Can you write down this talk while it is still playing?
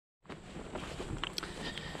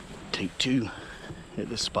take two at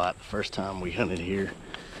this spot. The first time we hunted here,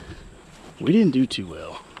 we didn't do too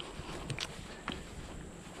well.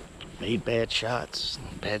 Made bad shots.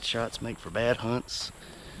 Bad shots make for bad hunts.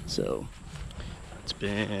 So it's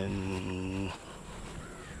been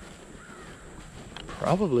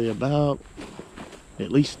probably about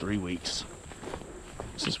at least 3 weeks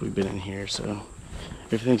since we've been in here. So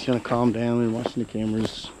everything's gonna calm down and watching the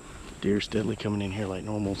cameras. Deer steadily coming in here like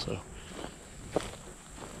normal. So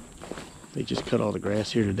they just cut all the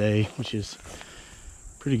grass here today, which is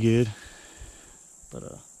pretty good. But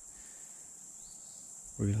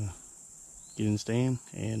we're gonna get in the stand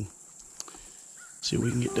and see what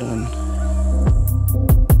we can get done.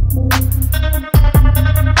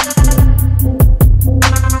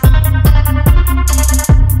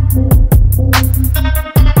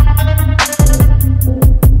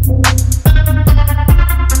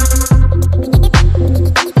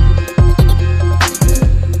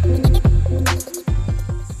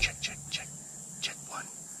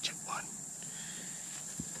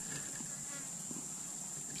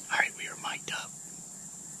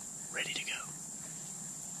 Ready to go.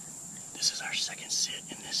 This is our second sit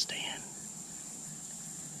in this stand.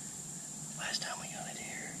 Last time we hunted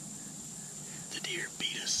here, the deer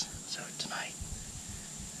beat us. So tonight,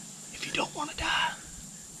 if you don't want to die,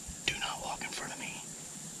 do not walk in front of me.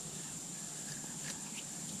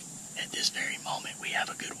 At this very moment, we have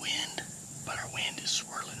a good wind, but our wind is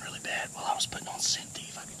swirling really bad. While I was putting on Scent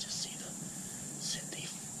Thief, I could just see the Scent Thief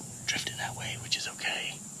drifting that way, which is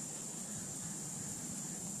okay.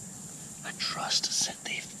 I trust Scent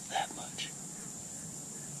Thief that much.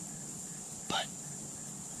 But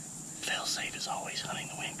fail-safe is always hunting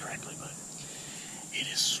the wind correctly, but it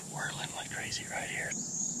is swirling like crazy right here.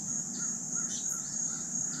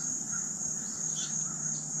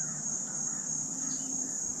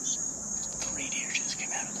 3 deer just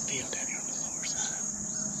came out of the field down here on the lower side.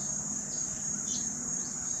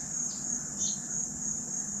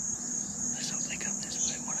 Let's hope they come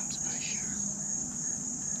this way. One of them's a nice shirt.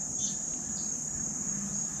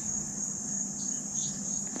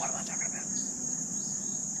 What am I talking about?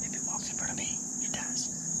 If it walks in front of me, it dies.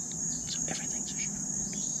 So everything's a sure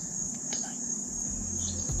tonight.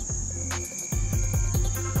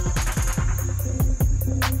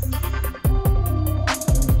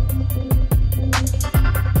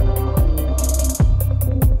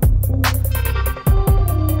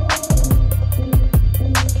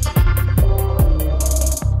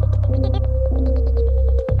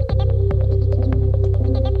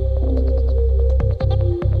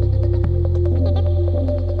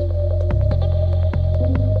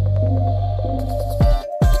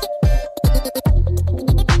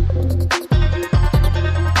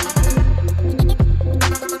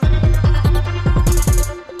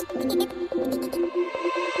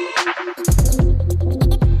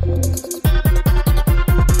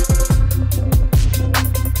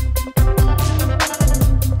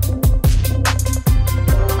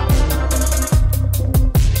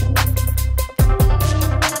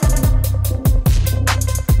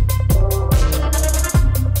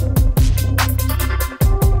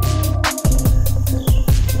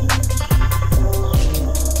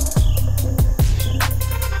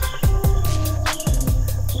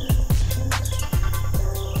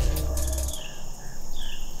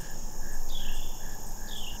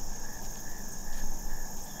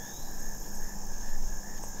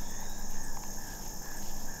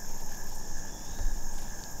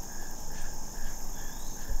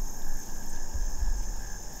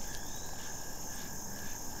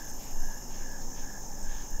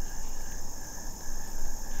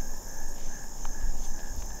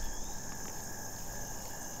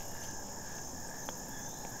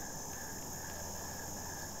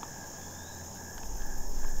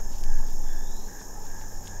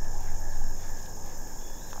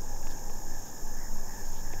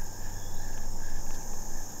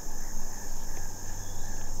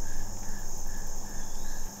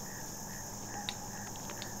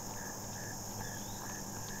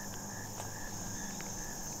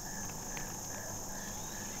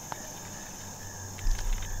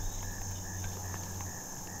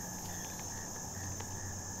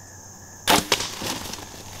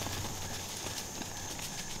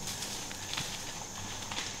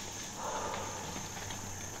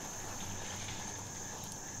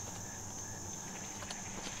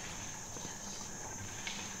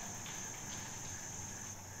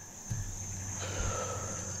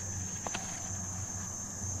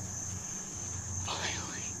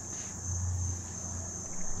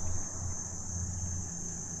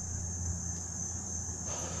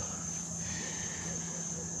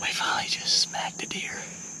 We finally just smacked a deer.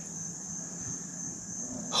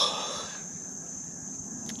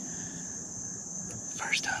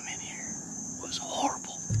 First time in here was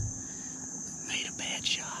horrible. Made a bad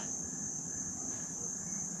shot.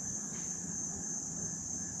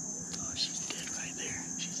 Oh, she's dead right there.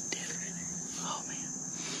 She's dead right there. Oh, man.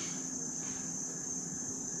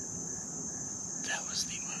 That was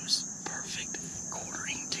the most perfect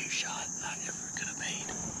quartering 2 shot I ever could have made.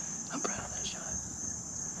 I'm proud of that shot.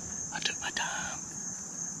 I took my time,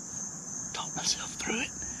 talked myself through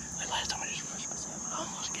it. Like last time I just rushed myself. I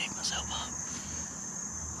almost gave myself up.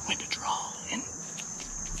 Went to draw and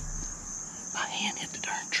my hand hit the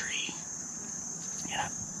darn tree. And I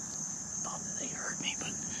thought that they heard me,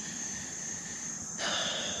 but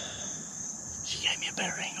she gave me a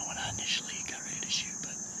better angle when I initially got ready to shoot,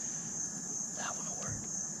 but that one will work.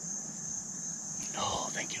 Oh,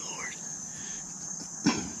 thank you, Lord.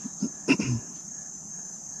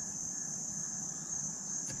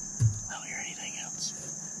 I don't hear anything else.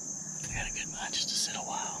 I got a good mind just to sit a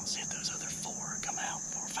while and see if those other 4 come out,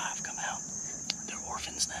 4 or 5 come out. They're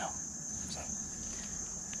orphans now, so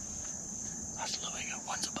I still know they got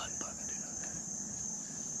one's a button bug. I do know that.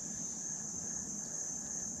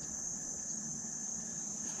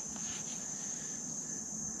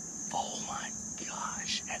 Oh my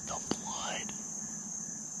gosh! At the blood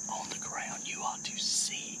on the ground, you ought to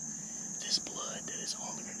see this blood that is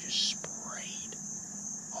on the ground, just sprayed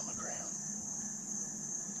on the ground.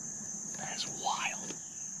 That is wild.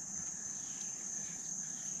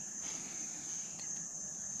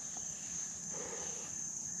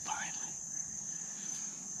 Finally.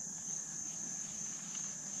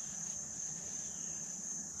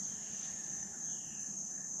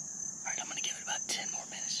 Alright, I'm gonna give it about 10 more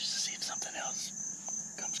minutes just to see if something else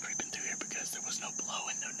comes creeping through here because there was no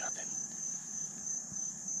blowing, no nothing.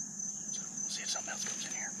 So we'll see if something else comes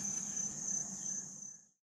in here.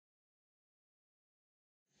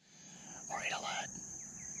 Alright, I lied.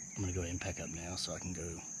 I'm gonna go ahead and pack up now so I can go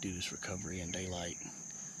do this recovery in daylight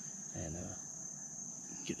and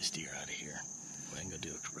get this deer out of here. Go ahead and go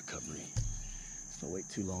do a recovery. If I wait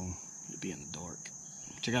too long, it'll be in the dark.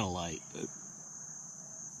 Which I got a light, but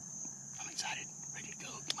I'm excited, ready to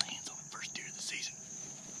go. Get my hands on the first deer of the season.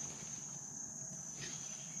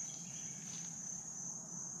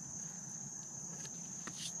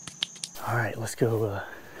 Alright, let's go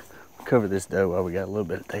cover this doe while we got a little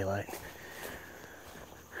bit of daylight.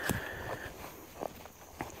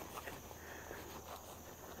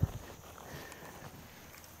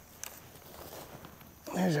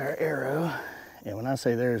 There's our arrow, and when I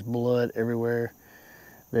say there's blood everywhere,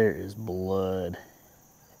 there is blood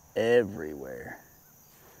everywhere.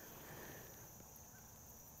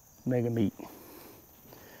 Mega meat.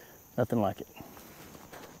 Nothing like it.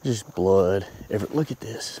 Just blood. Look at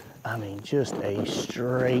this. I mean, just a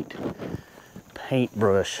straight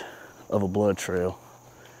paintbrush of a blood trail.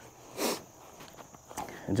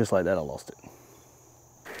 And just like that, I lost it.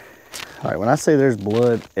 All right, when I say there's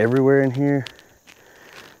blood everywhere in here,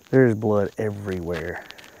 there's blood everywhere.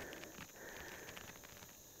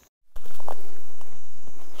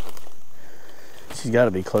 She's got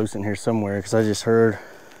to be close in here somewhere because I just heard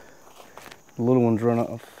the little ones run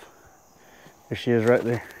off. There she is right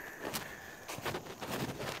there.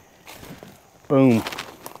 Boom.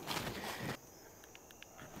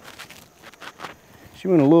 She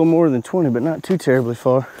went a little more than 20, but not too terribly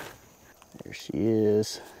far. There she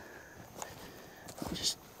is.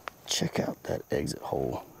 Just check out that exit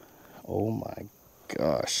hole. Oh my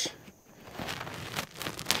gosh.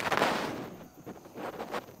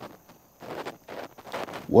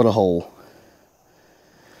 What a hole.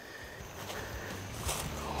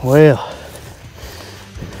 Well,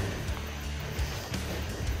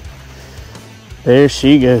 there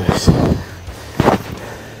she goes.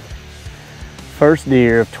 First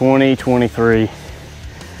deer of 2023.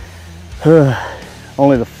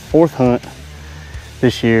 Only the 4th hunt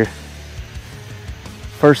this year.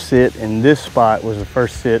 First sit in this spot was the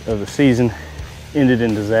first sit of the season. Ended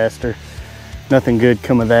in disaster. Nothing good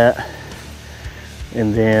come of that.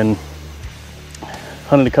 And then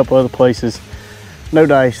hunted a couple other places. No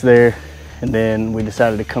dice there. And then we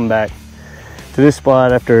decided to come back to this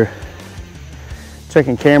spot after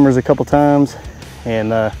checking cameras a couple times.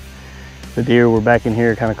 And the deer were back in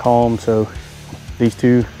here kind of calm. So these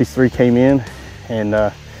 3 came in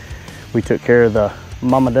and we took care of the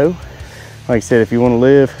mama doe. Like I said, if you want to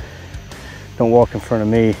live, don't walk in front of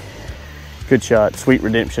me. Good shot, sweet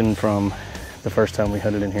redemption from the first time we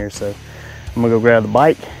hunted in here. So I'm gonna go grab the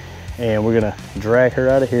bike and we're gonna drag her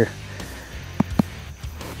out of here.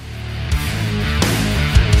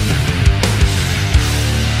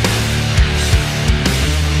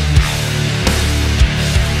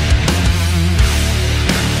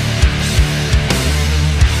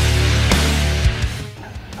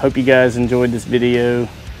 hope you guys enjoyed this video.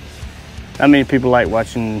 Not many people like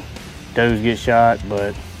watching does get shot,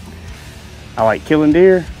 but I like killing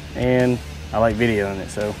deer and I like videoing it,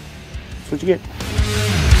 so that's what you get.